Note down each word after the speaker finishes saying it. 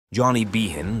Johnny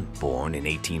Behan, born in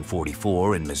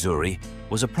 1844 in Missouri,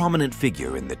 was a prominent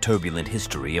figure in the turbulent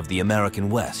history of the American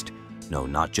West,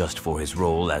 known not just for his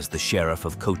role as the sheriff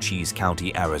of Cochise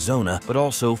County, Arizona, but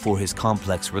also for his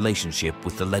complex relationship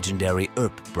with the legendary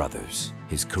Earp brothers.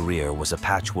 His career was a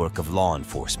patchwork of law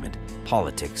enforcement,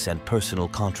 politics, and personal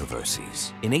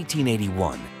controversies. In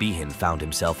 1881, Behan found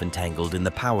himself entangled in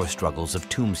the power struggles of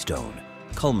Tombstone,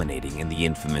 culminating in the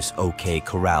infamous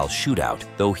Corral shootout,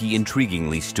 though he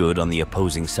intriguingly stood on the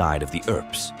opposing side of the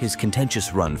Earps. His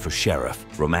contentious run for sheriff,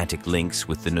 romantic links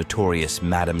with the notorious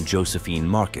Madam Josephine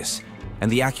Marcus,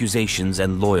 and the accusations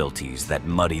and loyalties that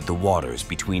muddied the waters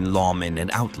between lawmen and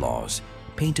outlaws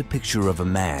paint a picture of a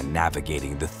man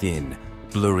navigating the thin,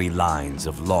 blurry lines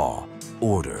of law,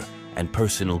 order, and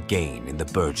personal gain in the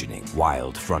burgeoning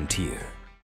wild frontier.